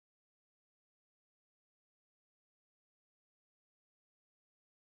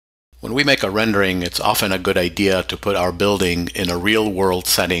When we make a rendering, it's often a good idea to put our building in a real-world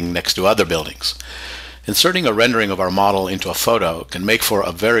setting next to other buildings. Inserting a rendering of our model into a photo can make for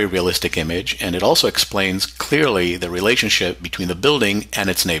a very realistic image, and it also explains clearly the relationship between the building and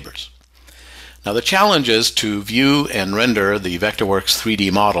its neighbors. Now the challenge is to view and render the Vectorworks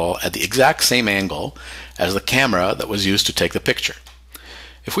 3D model at the exact same angle as the camera that was used to take the picture.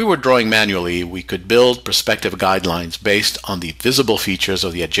 If we were drawing manually, we could build perspective guidelines based on the visible features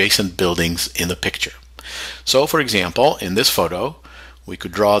of the adjacent buildings in the picture. So, for example, in this photo, we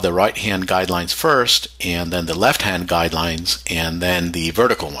could draw the right-hand guidelines first, and then the left-hand guidelines, and then the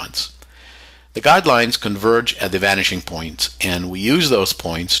vertical ones. The guidelines converge at the vanishing points, and we use those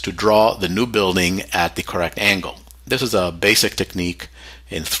points to draw the new building at the correct angle. This is a basic technique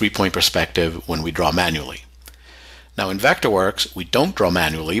in three-point perspective when we draw manually. Now in Vectorworks, we don't draw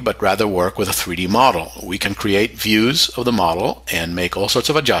manually, but rather work with a 3D model. We can create views of the model and make all sorts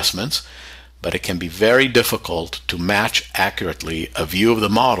of adjustments, but it can be very difficult to match accurately a view of the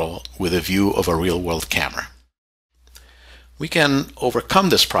model with a view of a real-world camera. We can overcome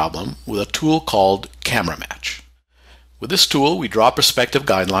this problem with a tool called Camera Match. With this tool, we draw perspective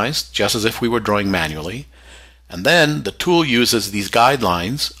guidelines just as if we were drawing manually, and then the tool uses these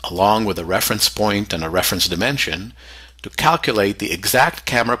guidelines, along with a reference point and a reference dimension, to calculate the exact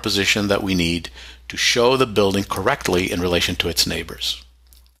camera position that we need to show the building correctly in relation to its neighbors.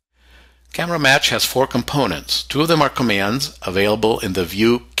 Camera Match has four components. Two of them are commands available in the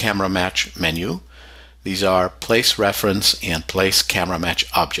View Camera Match menu. These are Place Reference and Place Camera Match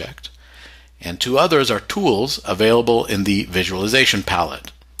Object. And two others are tools available in the Visualization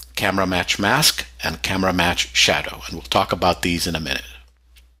palette, Camera Match Mask and Camera Match Shadow, and we'll talk about these in a minute.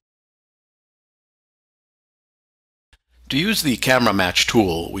 To use the Camera Match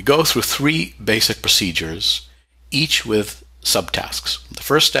tool, we go through three basic procedures, each with subtasks. The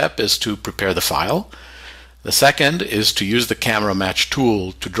first step is to prepare the file. The second is to use the Camera Match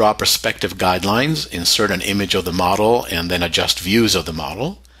tool to draw perspective guidelines, insert an image of the model, and then adjust views of the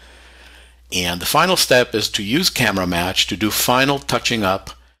model. And the final step is to use Camera Match to do final touching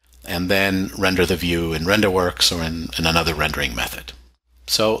up and then render the view in Renderworks or in another rendering method.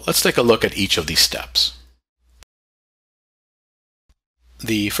 So let's take a look at each of these steps.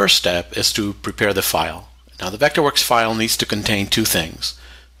 The first step is to prepare the file. Now the Vectorworks file needs to contain two things.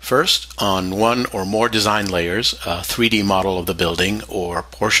 First, on one or more design layers, a 3D model of the building or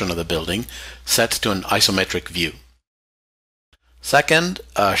portion of the building set to an isometric view. Second,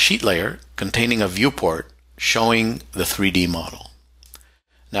 a sheet layer containing a viewport showing the 3D model.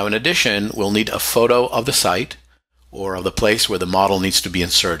 Now in addition, we'll need a photo of the site or of the place where the model needs to be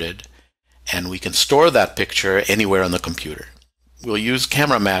inserted, and we can store that picture anywhere on the computer. We'll use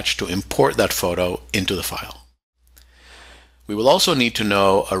Camera Match to import that photo into the file. We will also need to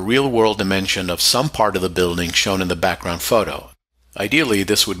know a real-world dimension of some part of the building shown in the background photo. Ideally,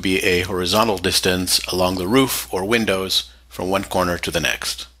 this would be a horizontal distance along the roof or windows from one corner to the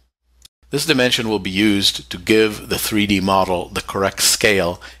next. This dimension will be used to give the 3D model the correct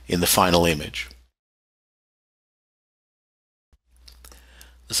scale in the final image.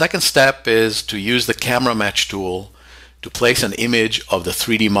 The second step is to use the Camera Match tool to place an image of the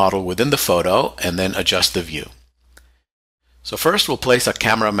 3D model within the photo and then adjust the view. So first we'll place a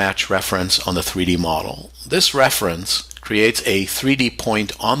Camera Match reference on the 3D model. This reference creates a 3D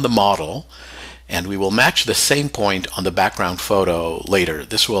point on the model, and we will match the same point on the background photo later.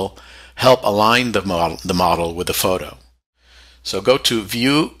 This will help align the model with the photo. So go to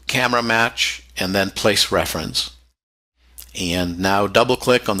View, Camera Match, and then Place Reference. And now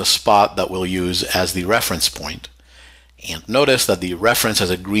double-click on the spot that we'll use as the reference point. And notice that the reference has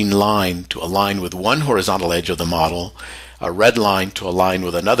a green line to align with one horizontal edge of the model, a red line to align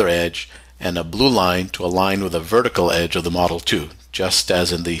with another edge, and a blue line to align with a vertical edge of the model too, just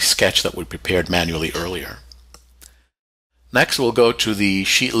as in the sketch that we prepared manually earlier. Next, we'll go to the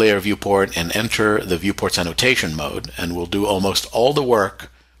sheet layer viewport and enter the Viewports Annotation mode, and we'll do almost all the work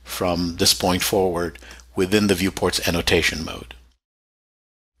from this point forward within the Viewports Annotation mode.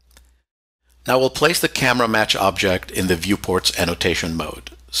 Now we'll place the Camera Match object in the Viewports Annotation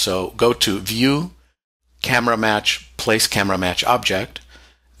mode. So go to View, Camera Match, Place Camera Match Object.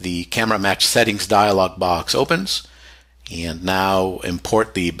 The Camera Match Settings dialog box opens, and now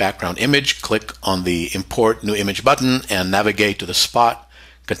import the background image. Click on the Import New Image button and navigate to the spot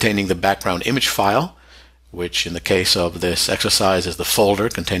containing the background image file, which in the case of this exercise is the folder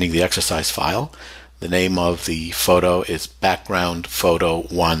containing the exercise file. The name of the photo is Background Photo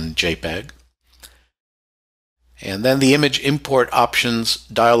 1 JPEG. And then the Image Import Options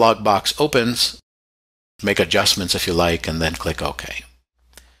dialog box opens. Make adjustments if you like, and then click OK.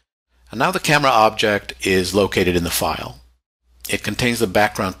 And now the camera object is located in the file. It contains the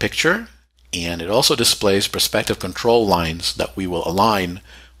background picture, and it also displays perspective control lines that we will align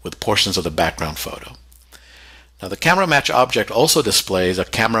with portions of the background photo. Now the camera match object also displays a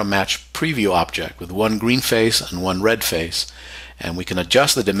camera match preview object with one green face and one red face, and we can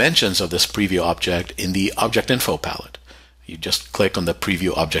adjust the dimensions of this preview object in the Object Info palette. You just click on the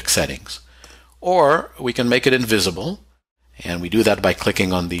preview object settings. Or we can make it invisible, and we do that by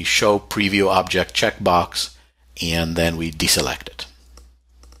clicking on the Show Preview Object checkbox, and then we deselect it.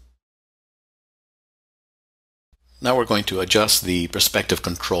 Now we're going to adjust the perspective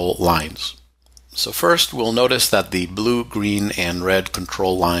control lines. So first we'll notice that the blue, green, and red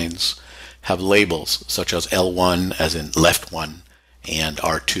control lines have labels such as L1 as in left 1 and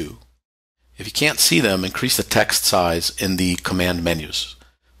R2. If you can't see them, increase the text size in the command menus.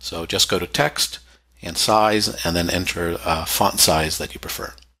 So just go to Text and Size and then enter font size that you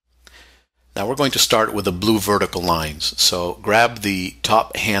prefer. Now we're going to start with the blue vertical lines. So grab the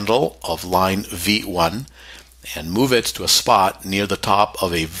top handle of line V1 and move it to a spot near the top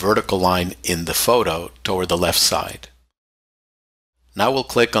of a vertical line in the photo toward the left side. Now we'll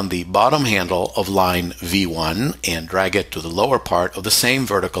click on the bottom handle of line V1 and drag it to the lower part of the same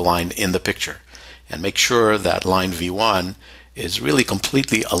vertical line in the picture, and make sure that line V1 is really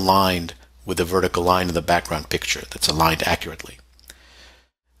completely aligned with the vertical line in the background picture that's aligned accurately.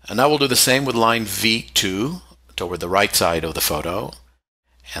 And now we'll do the same with line V2 toward the right side of the photo,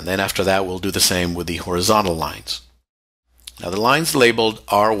 and then after that we'll do the same with the horizontal lines. Now the lines labeled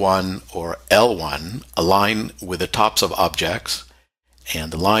R1 or L1 align with the tops of objects,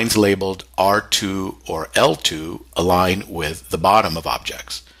 and the lines labeled R2 or L2 align with the bottom of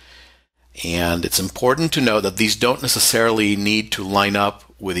objects. And it's important to note that these don't necessarily need to line up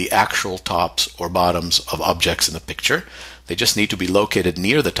with the actual tops or bottoms of objects in the picture. They just need to be located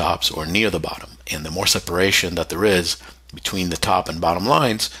near the tops or near the bottom. And the more separation that there is between the top and bottom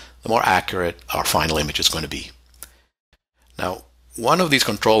lines, the more accurate our final image is going to be. Now, one of these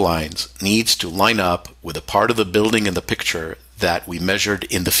control lines needs to line up with a part of the building in the picture that we measured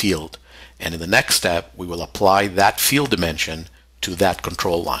in the field. And in the next step, we will apply that field dimension to that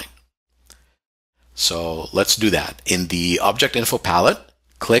control line. So let's do that. In the Object Info palette,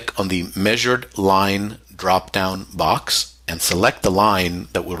 click on the Measured Line drop-down box and select the line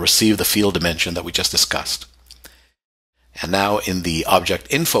that will receive the field dimension that we just discussed. And now in the Object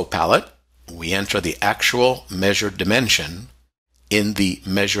Info palette, we enter the actual measured dimension in the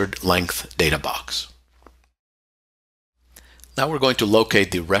Measured Length data box. Now we're going to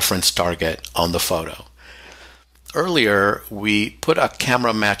locate the reference target on the photo. Earlier, we put a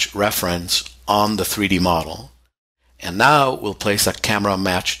camera match reference on the 3D model, and now we'll place a camera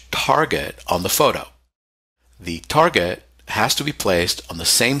match target on the photo. The target has to be placed on the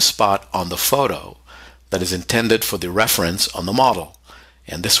same spot on the photo that is intended for the reference on the model,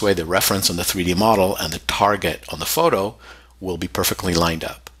 and this way the reference on the 3D model and the target on the photo will be perfectly lined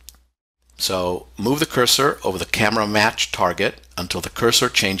up. So move the cursor over the camera match target until the cursor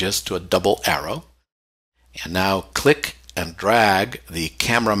changes to a double arrow, and now click and drag the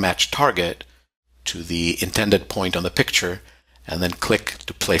camera match target to the intended point on the picture, and then click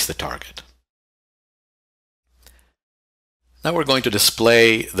to place the target. Now we're going to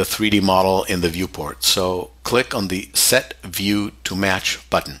display the 3D model in the viewport, so click on the Set View to Match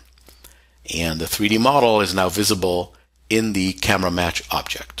button, and the 3D model is now visible in the camera match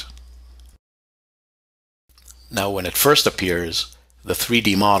object. Now when it first appears, the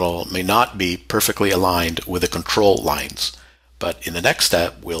 3D model may not be perfectly aligned with the control lines, but in the next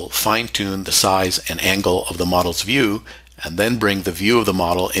step we'll fine-tune the size and angle of the model's view and then bring the view of the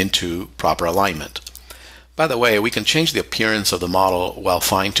model into proper alignment. By the way, we can change the appearance of the model while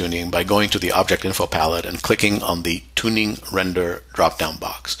fine-tuning by going to the Object Info palette and clicking on the Tuning Render drop-down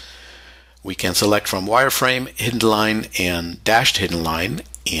box. We can select from Wireframe, Hidden Line, and Dashed Hidden Line,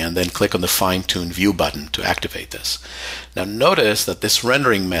 and then click on the Fine-Tune View button to activate this. Now notice that this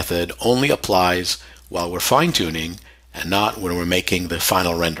rendering method only applies while we're fine-tuning and not when we're making the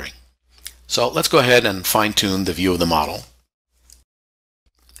final rendering. So let's go ahead and fine-tune the view of the model.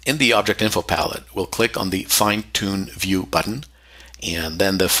 In the Object Info palette, we'll click on the Fine-Tune View button, and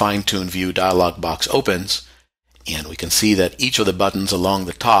then the Fine-Tune View dialog box opens, and we can see that each of the buttons along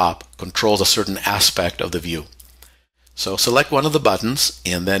the top controls a certain aspect of the view. So select one of the buttons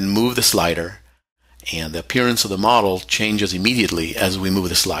and then move the slider, and the appearance of the model changes immediately as we move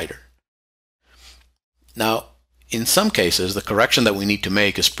the slider. Now, In some cases, the correction that we need to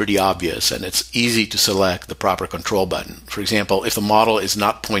make is pretty obvious, and it's easy to select the proper control button. For example, if the model is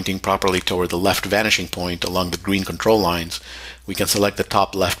not pointing properly toward the left vanishing point along the green control lines, we can select the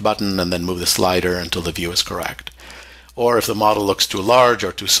top left button and then move the slider until the view is correct. Or if the model looks too large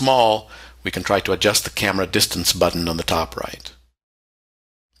or too small, we can try to adjust the camera distance button on the top right.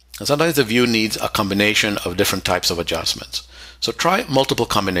 And sometimes the view needs a combination of different types of adjustments. So try multiple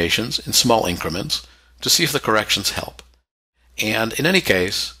combinations in small increments to see if the corrections help. And in any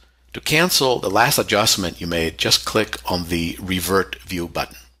case, to cancel the last adjustment you made, just click on the Revert View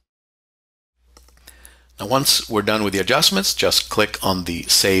button. Now once we're done with the adjustments, just click on the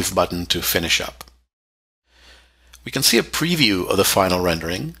Save button to finish up. We can see a preview of the final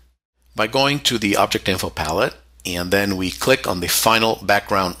rendering by going to the Object Info palette, and then we click on the Final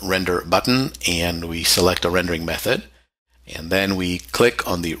Background Render button and we select a rendering method, and then we click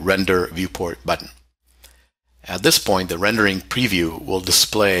on the Render Viewport button. At this point, the rendering preview will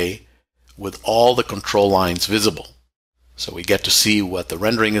display with all the control lines visible. So we get to see what the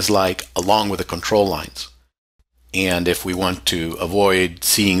rendering is like along with the control lines. And if we want to avoid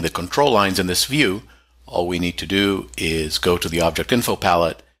seeing the control lines in this view, all we need to do is go to the Object Info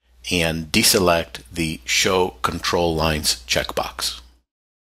palette and deselect the Show Control Lines checkbox.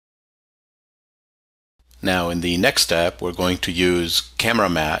 Now in the next step, we're going to use Camera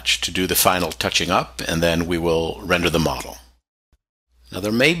Match to do the final touching up, and then we will render the model. Now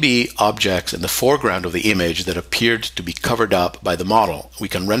there may be objects in the foreground of the image that appeared to be covered up by the model. We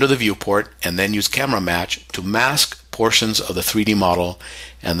can render the viewport and then use Camera Match to mask portions of the 3D model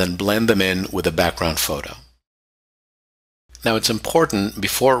and then blend them in with a background photo. Now it's important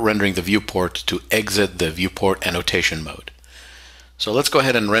before rendering the viewport to exit the Viewport Annotation mode. So let's go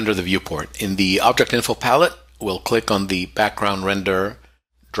ahead and render the viewport. In the Object Info palette, we'll click on the Background Render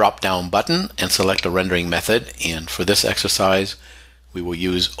drop-down button and select a rendering method. And for this exercise, we will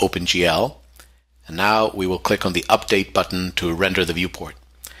use OpenGL. And now we will click on the Update button to render the viewport.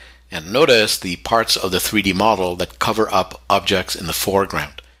 And notice the parts of the 3D model that cover up objects in the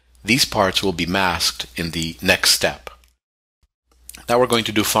foreground. These parts will be masked in the next step. Now we're going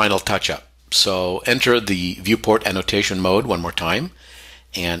to do final touch-up. So enter the Viewport Annotation mode one more time,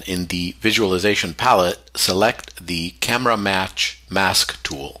 and in the Visualization palette, select the Camera Match Mask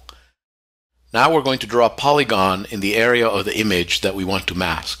tool. Now we're going to draw a polygon in the area of the image that we want to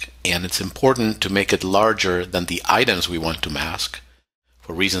mask, and it's important to make it larger than the items we want to mask,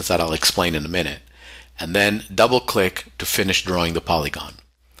 for reasons that I'll explain in a minute, and then double-click to finish drawing the polygon.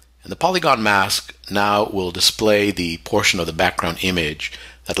 And the polygon mask now will display the portion of the background image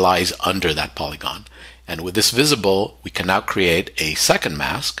that lies under that polygon. And with this visible, we can now create a second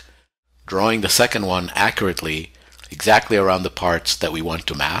mask, drawing the second one accurately exactly around the parts that we want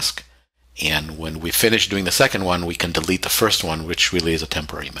to mask. And when we finish doing the second one, we can delete the first one, which really is a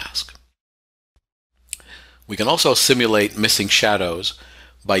temporary mask. We can also simulate missing shadows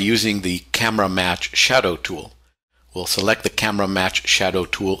by using the Camera Match Shadow tool. We'll select the Camera Match Shadow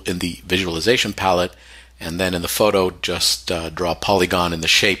tool in the Visualization palette, and then in the photo, just draw a polygon in the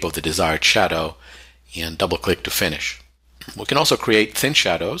shape of the desired shadow and double-click to finish. We can also create thin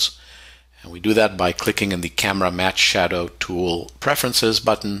shadows, and we do that by clicking in the Camera Match Shadow tool Preferences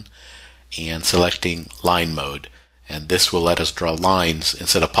button and selecting Line Mode, and this will let us draw lines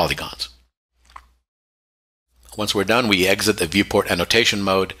instead of polygons. Once we're done, we exit the Viewport Annotation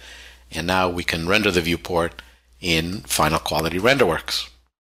mode, and now we can render the viewport in Final Quality Renderworks.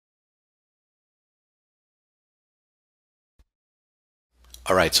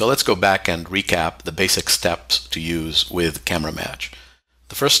 Alright, so let's go back and recap the basic steps to use with Camera Match.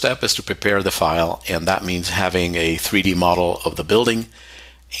 The first step is to prepare the file, and that means having a 3D model of the building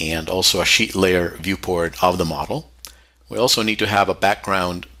and also a sheet layer viewport of the model. We also need to have a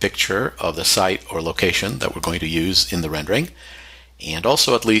background picture of the site or location that we're going to use in the rendering, and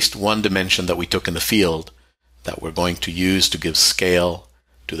also at least one dimension that we took in the field that we're going to use to give scale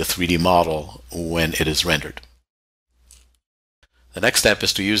to the 3D model when it is rendered. The next step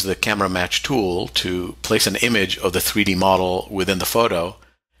is to use the Camera Match tool to place an image of the 3D model within the photo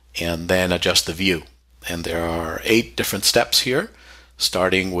and then adjust the view. And there are 8 different steps here,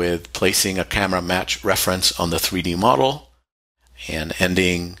 starting with placing a Camera Match reference on the 3D model and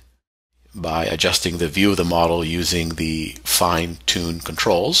ending by adjusting the view of the model using the fine-tune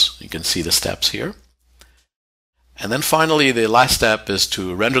controls. You can see the steps here. And then finally, the last step is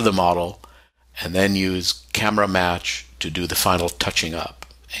to render the model and then use Camera Match to do the final touching up.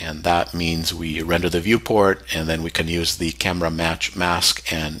 And that means we render the viewport and then we can use the Camera Match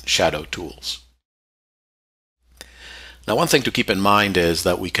Mask and Shadow tools. Now, one thing to keep in mind is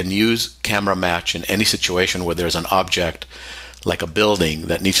that we can use camera match in any situation where there's an object like a building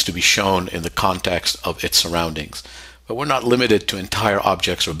that needs to be shown in the context of its surroundings. But we're not limited to entire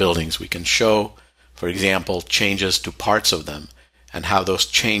objects or buildings. We can show, for example, changes to parts of them and how those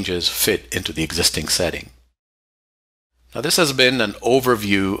changes fit into the existing setting. Now, this has been an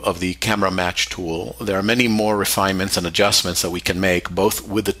overview of the camera match tool. There are many more refinements and adjustments that we can make both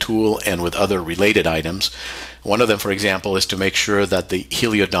with the tool and with other related items. One of them, for example, is to make sure that the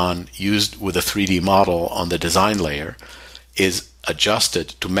heliodon used with a 3D model on the design layer is adjusted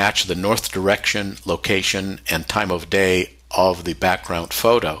to match the north direction, location, and time of day of the background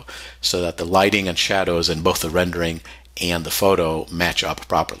photo so that the lighting and shadows in both the rendering and the photo match up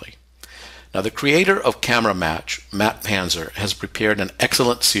properly. Now, the creator of Camera Match, Matt Panzer, has prepared an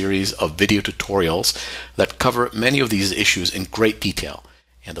excellent series of video tutorials that cover many of these issues in great detail,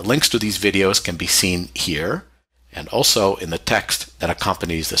 and the links to these videos can be seen here and also in the text that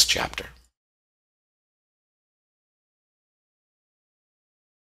accompanies this chapter.